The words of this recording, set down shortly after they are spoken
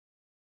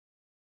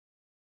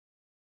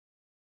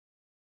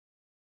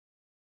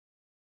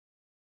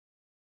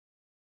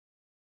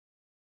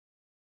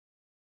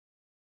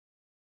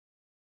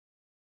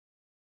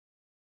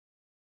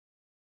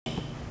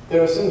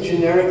There are some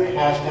generic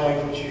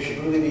hashtags which you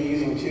should really be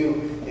using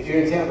too. If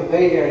you're in Tampa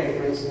Bay area,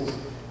 for instance,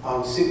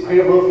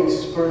 Creative Loafing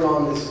spurred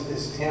on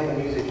this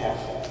Tampa music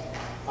hashtag.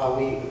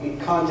 We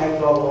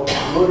contacted all the local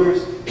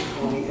promoters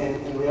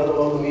and the other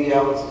local media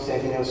outlets and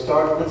said, let's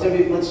start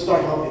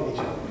helping each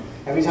other.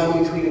 Every time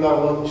we tweet about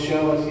a local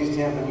show, let's use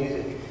Tampa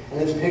music.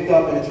 And it's picked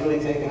up and it's really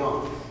taken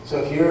on. So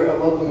if you're a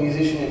local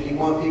musician, if you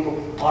want people,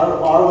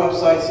 our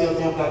website,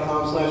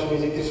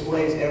 cltampa.com/music,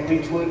 displays every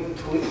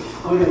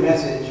Twitter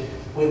message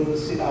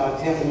with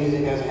Tampa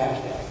music as a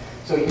hashtag.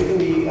 So you can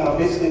be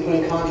basically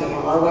putting content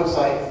on our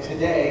website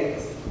today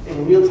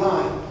in real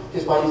time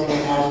just by using a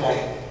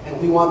hashtag. And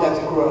we want that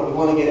to grow. We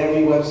want to get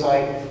every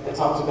website that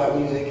talks about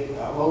music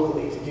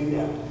locally to do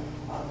that.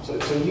 So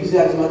use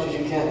that as much as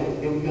you can.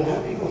 You'll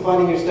have people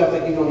finding your stuff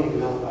that you don't even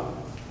know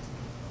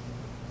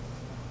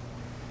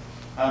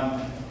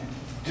about.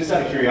 Just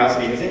out of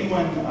curiosity, has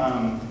anyone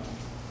done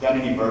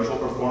any virtual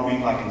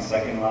performing, like in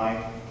Second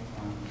Life?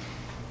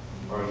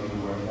 Or are you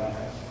aware of that?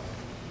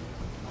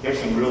 There's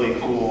some really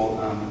cool,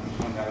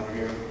 one guy over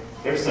here.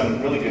 There's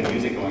some really good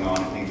music going on.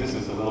 I think this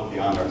is a little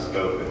beyond our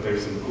scope, but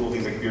there's some cool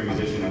things. Like if you're a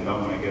musician and don't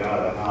want to get out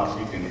of the house,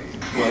 you can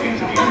plug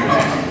into the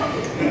internet.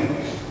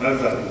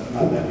 That's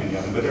not that many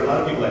of them, but there are a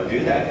lot of people that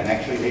do that, and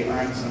actually they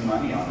earn some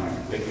money on there.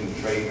 They can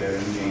trade their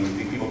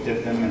in-game. People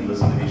tip them and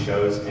listen to these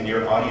shows, and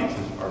your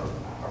audiences are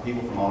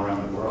people from all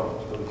around the world.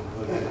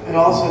 And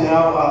also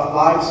now,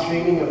 live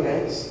streaming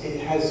events,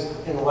 it has,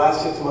 in the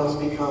last 6 months,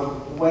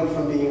 went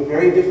from being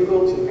very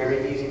difficult to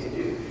very easy to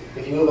do.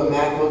 If you have a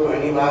MacBook or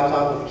any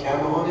laptop with a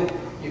camera on it,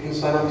 you can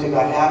sign up to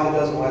about half a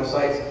dozen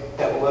websites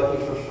that will let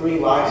you for free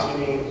live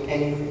stream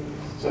anything.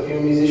 So if you're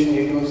a musician,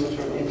 you're doing some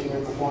sort of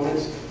intimate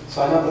performance,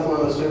 sign up with one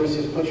of those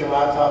services, put your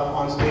laptop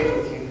on stage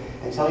with you,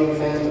 and tell your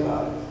fans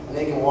about it. And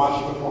they can watch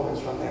the performance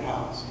from their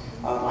house.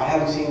 I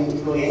haven't seen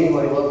really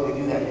anybody locally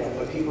do that yet,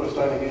 but people are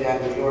starting to do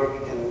that in New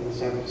York and in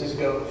San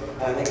Francisco,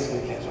 and I think it's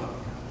going to catch on.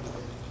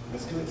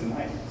 Let's do it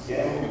tonight.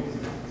 Yeah.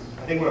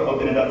 I think we'll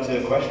open it up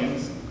to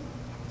questions.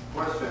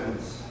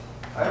 Questions?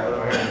 I have a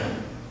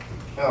question.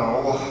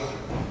 No.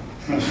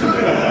 That's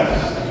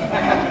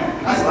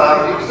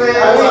loud. You say I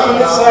leave from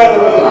this side of the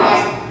room.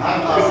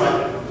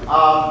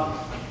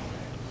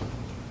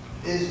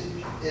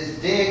 Is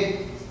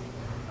Dig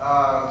a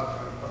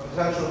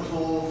potential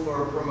tool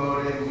for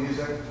promoting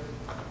music?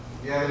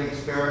 Do you have any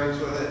experience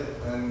with it?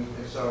 And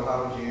if so,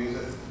 how would you use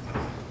it?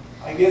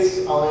 I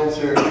guess I'll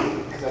answer,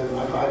 because I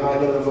might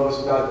know the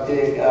most about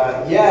Dig.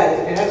 Yeah,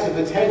 it has the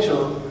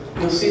potential.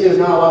 You'll see there's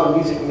not a lot of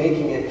music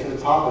making it to the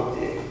top of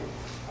Dig.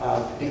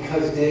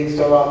 Because Dig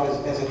started off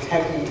as a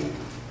techie,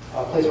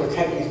 place where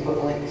techies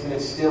put links, and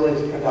it still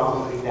is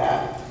predominantly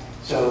that.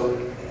 So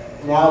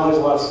now there's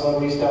a lot of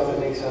celebrity stuff that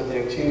makes it up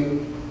there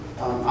too.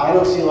 I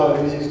don't see a lot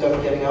of music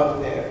stuff getting up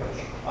there.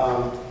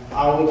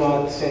 I would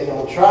not say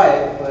don't try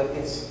it, but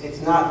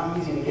it's not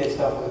easy to get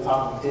stuff on the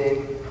top of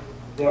Dig.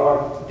 There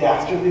are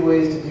dastardly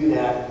ways to do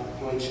that,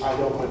 which I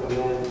don't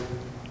recommend.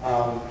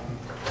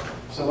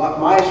 So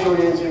my short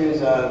answer is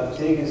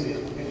Dig is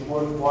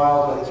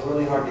worthwhile, but it's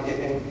really hard to get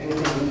anything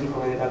music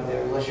related up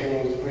there unless your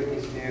name is Britney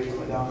Spears or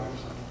Madonna or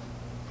something.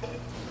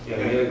 Yeah,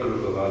 we had a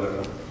group of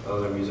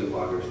other music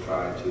bloggers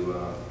try to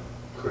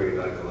create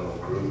like a little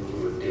group who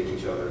would dig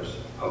each other's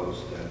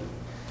posts and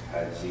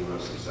had zero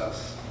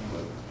success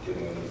with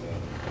getting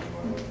anything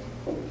anymore.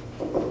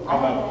 I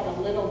have had a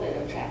little bit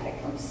of traffic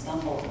from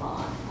Stumble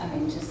On. I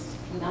mean, just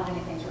not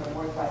anything sort of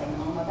worth writing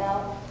home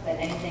about, but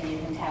anything you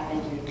can tap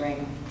into to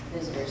bring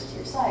visitors to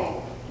your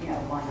site,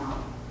 why not?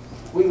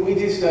 We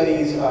do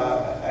studies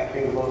at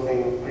Creative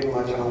Loafing pretty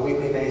much on a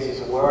weekly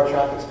basis of where our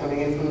traffic's coming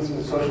in from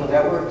the social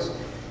networks,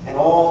 and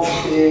all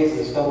the bigs,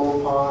 the Stumble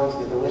Upons,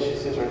 the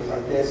Deliciouses are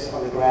this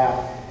on the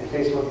graph, and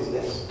Facebook is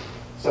this.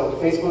 So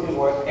Facebook is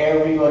where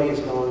everybody is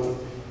going.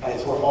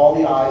 It's where all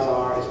the eyes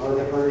are. It's where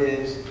the herd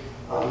is.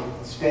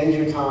 Spend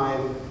your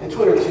time, and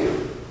Twitter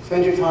too.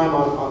 Spend your time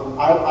on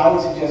I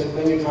would suggest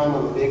spend your time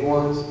on the big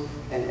ones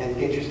and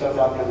get your stuff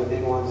out there on the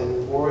big ones,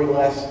 and worry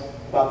less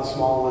about the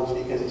small ones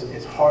because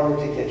it's harder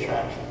to get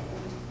traction.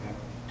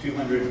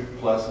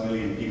 200+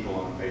 million people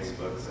on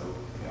Facebook, so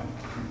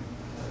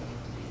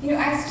yeah.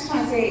 I just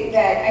want to say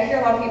that I hear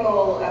a lot of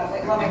people,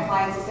 like a lot of my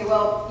clients, they say,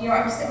 well,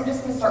 I'm just going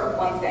to start with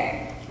one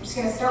thing. I'm just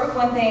going to start with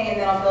one thing and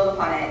then I'll build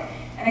upon it.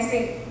 And I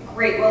say,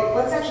 great, well,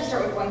 let's actually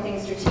start with one thing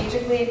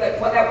strategically, but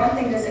what that one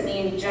thing doesn't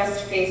mean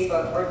just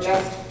Facebook or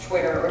just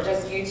Twitter or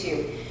just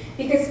YouTube.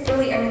 Because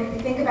really, if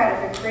you think about it,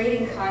 if you're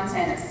creating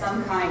content of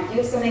some kind, if you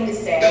have something to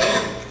say,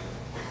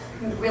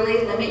 you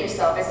really limit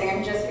yourself by saying,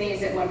 I'm just going to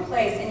use it in one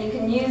place. And you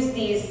can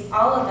use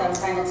all of them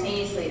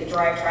simultaneously to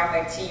drive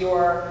traffic to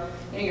your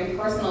your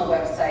personal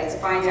website to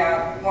find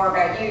out more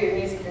about you, your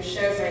music, your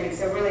shows, or anything.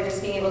 So really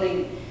just being able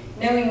to,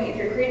 knowing if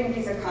you're creating a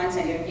piece of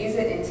content, use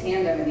it in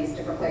tandem in these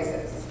different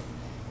places.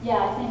 Yeah,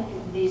 I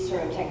think these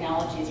sort of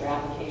technologies or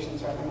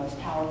applications are the most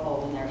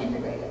powerful when they're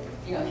integrated.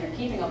 If you're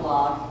keeping a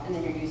blog and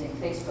then you're using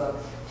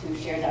Facebook to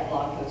share that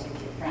blog post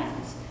with your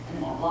friends, and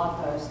then that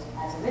blog post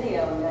as a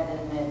video embedded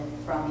in it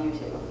from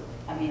YouTube.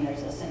 I mean,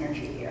 there's a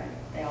synergy here.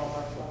 They all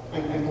work well.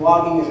 And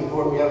blogging is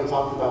important. We haven't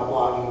talked about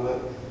blogging,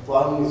 but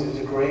blogging is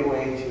a great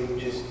way to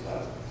just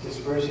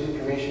disperse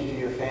information to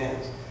your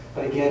fans.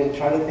 But again,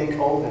 try to think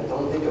open.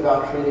 Don't think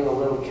about creating a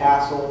little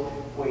castle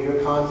where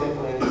your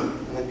content lives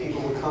and then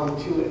people will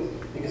come to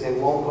it because they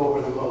won't go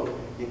over the moat.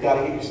 You've got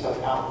to get your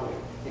stuff out there.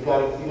 You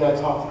got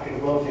to talk to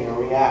Creative Loafing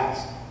or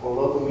Reacts or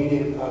local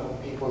media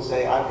people and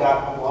say, I've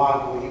got a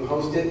blog, will you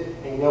host it?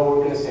 And you know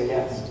we're going to say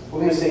yes. We're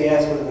going to say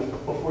yes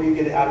before you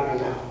get it out of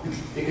your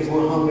mouth because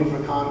we're hungry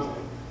for content.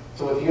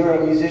 So if you're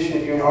a musician,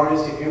 if you're an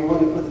artist, if you're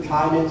willing to put the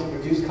time in to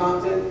produce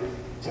content,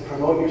 to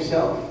promote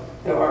yourself,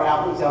 there are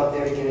outlets out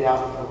there to get it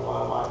out in front of a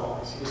lot of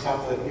eyeballs. You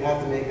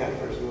have to make that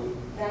first move.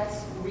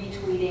 That's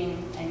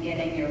retweeting and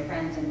getting your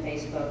friends in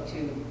Facebook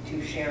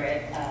to share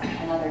it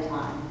another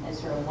time is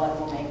sort of what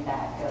will make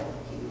that go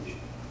huge.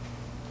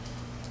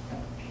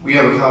 We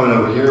have a comment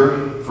over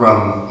here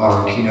from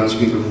our keynote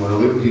speaker from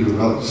earlier, Peter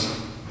Rhodes.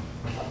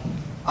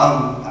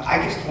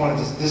 I just wanted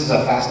to, this is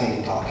a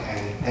fascinating talk,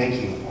 and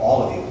thank you,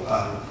 all of you.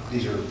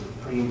 These are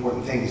pretty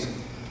important things.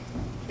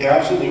 They're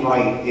absolutely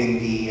right in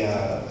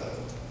the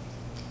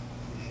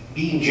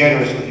being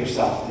generous with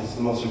yourself is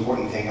the most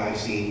important thing I've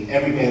seen.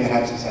 Every band that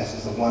had success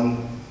is the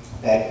one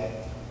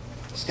that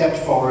stepped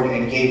forward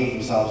and gave of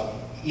themselves.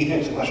 Even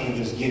if it's a question of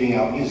just giving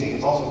out music,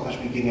 it's also a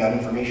question of giving out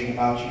information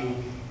about you,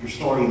 your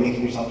story, and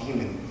making yourself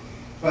human.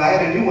 But I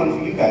had a new one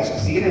for you guys,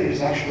 because the internet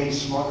is actually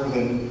smarter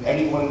than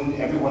everyone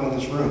in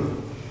this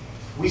room.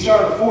 We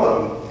started a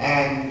forum,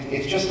 and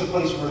it's just a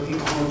place where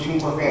people who are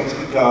TuneCore fans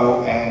could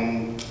go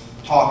and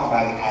talk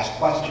about it, ask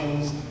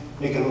questions,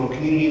 make a little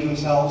community of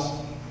themselves.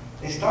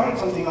 They started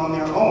something on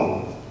their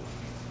own,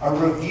 a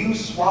review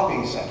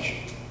swapping section.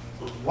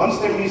 Once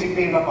their music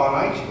made it up on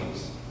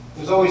iTunes,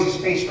 there's always a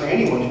space for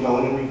anyone to go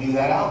in and review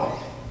that album.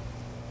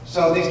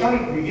 So they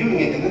started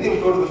reviewing it, and then they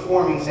would go to the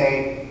forum and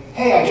say,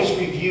 hey, I just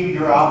reviewed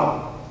your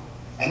album.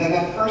 And then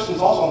that person's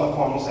also on the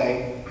forum will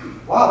say,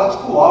 wow,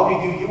 that's cool, I'll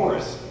review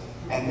yours.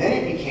 And then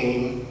it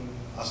became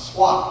a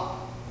swap,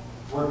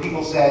 where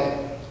people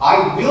said,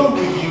 I will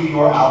review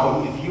your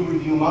album if you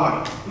review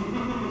mine.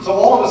 So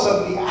all of a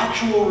sudden, the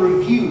actual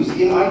reviews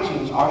in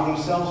iTunes are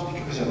themselves,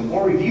 because the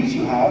more reviews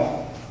you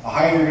have, the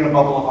higher you're going to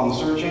bubble up on the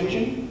search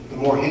engine, the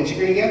more hits you're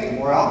going to get, the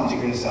more albums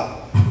you're going to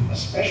sell.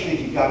 Especially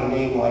if you've got a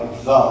name like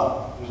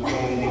The. There's a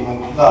band name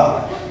like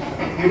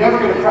The. You're never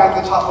going to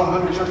crack the top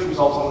 100 search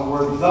results on the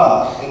word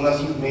The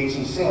unless you've made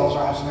some sales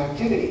or have some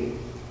activity.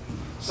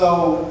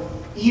 So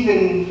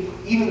even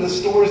the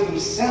stores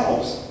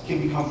themselves can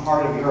become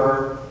part of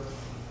your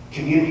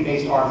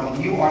community-based arm,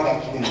 and you are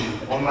that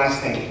community. One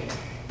last thing.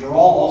 You're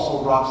all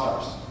also rock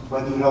stars,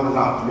 whether you know it or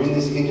not. You're in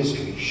this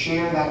industry.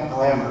 Share that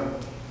glamour.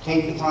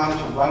 Take the time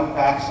to write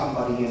back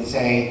somebody and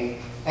say,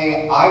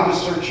 hey, I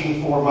was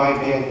searching for my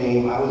band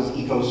name. I was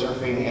eco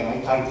surfing, and I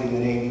typed in the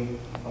name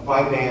of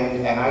my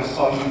band, and I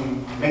saw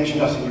you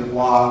mentioned us in your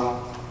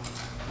blog.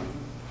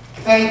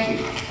 Thank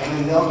you. And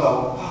then they'll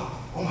go,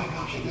 oh my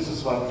gosh, this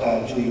is what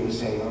Julia was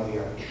saying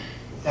earlier.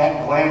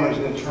 That glamour is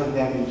going to turn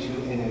them into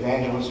an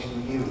evangelist for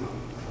you.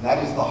 And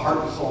that is the heart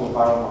and soul of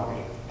viral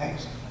marketing.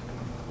 Thanks.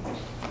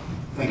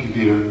 Thank you,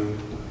 Peter.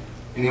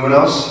 Anyone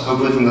else?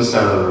 Hopefully from this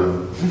side of the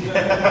room.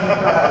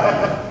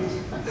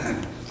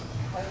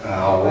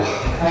 Ow. All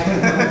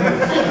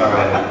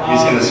right,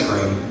 he's going to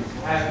scream.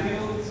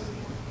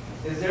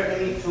 Is there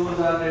any tools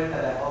out there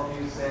that help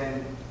you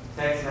send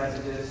text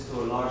messages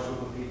to a large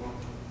group of people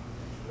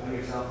on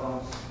your cell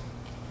phones?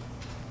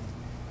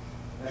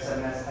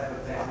 SMS type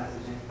of text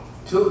messaging?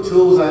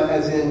 Tools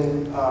as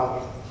in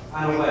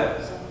On the web.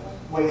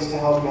 ways to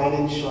help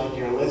manage like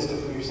your list of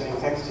who you're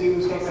sending text to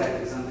and stuff?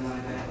 Exactly, something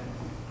like that.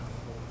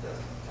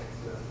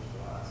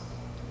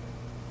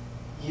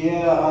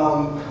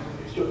 Yeah,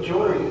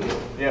 Jordan.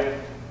 Yeah.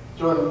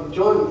 Jordan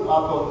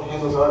Oppo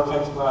handles our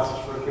text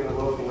blasts for Creative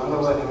Loafing. I'm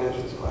going to let him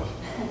answer this question.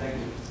 Thank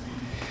you.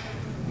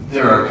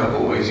 There are a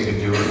couple of ways you can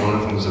do it. One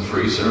of them is a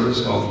free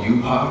service called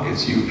UPOC.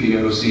 It's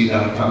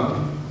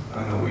UPOC.com.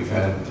 I know we've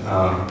had,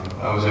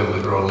 I was able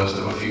to grow a list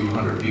of a few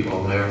hundred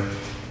people there.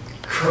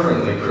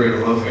 Currently,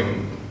 Creative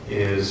Loafing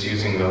is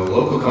using a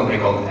local company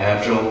called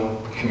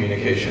Agile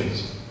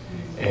Communications.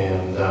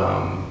 And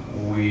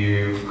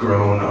we've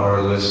grown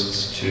our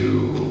lists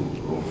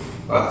to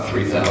about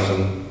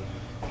 3,000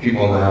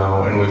 people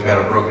now, and we've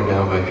got it broken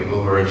down by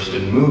people who are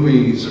interested in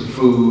movies or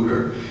food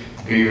or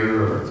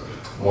beer or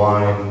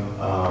wine.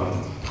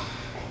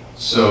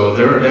 So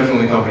there are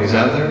definitely companies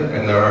out there,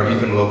 and there are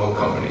even local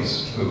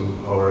companies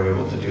who are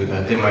able to do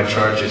that. They might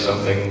charge you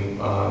something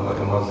like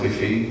a monthly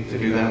fee to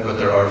do that, but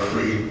there are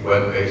free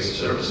web-based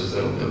services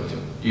that will do it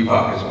too.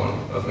 UPOC is one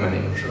of many,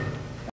 I'm sure.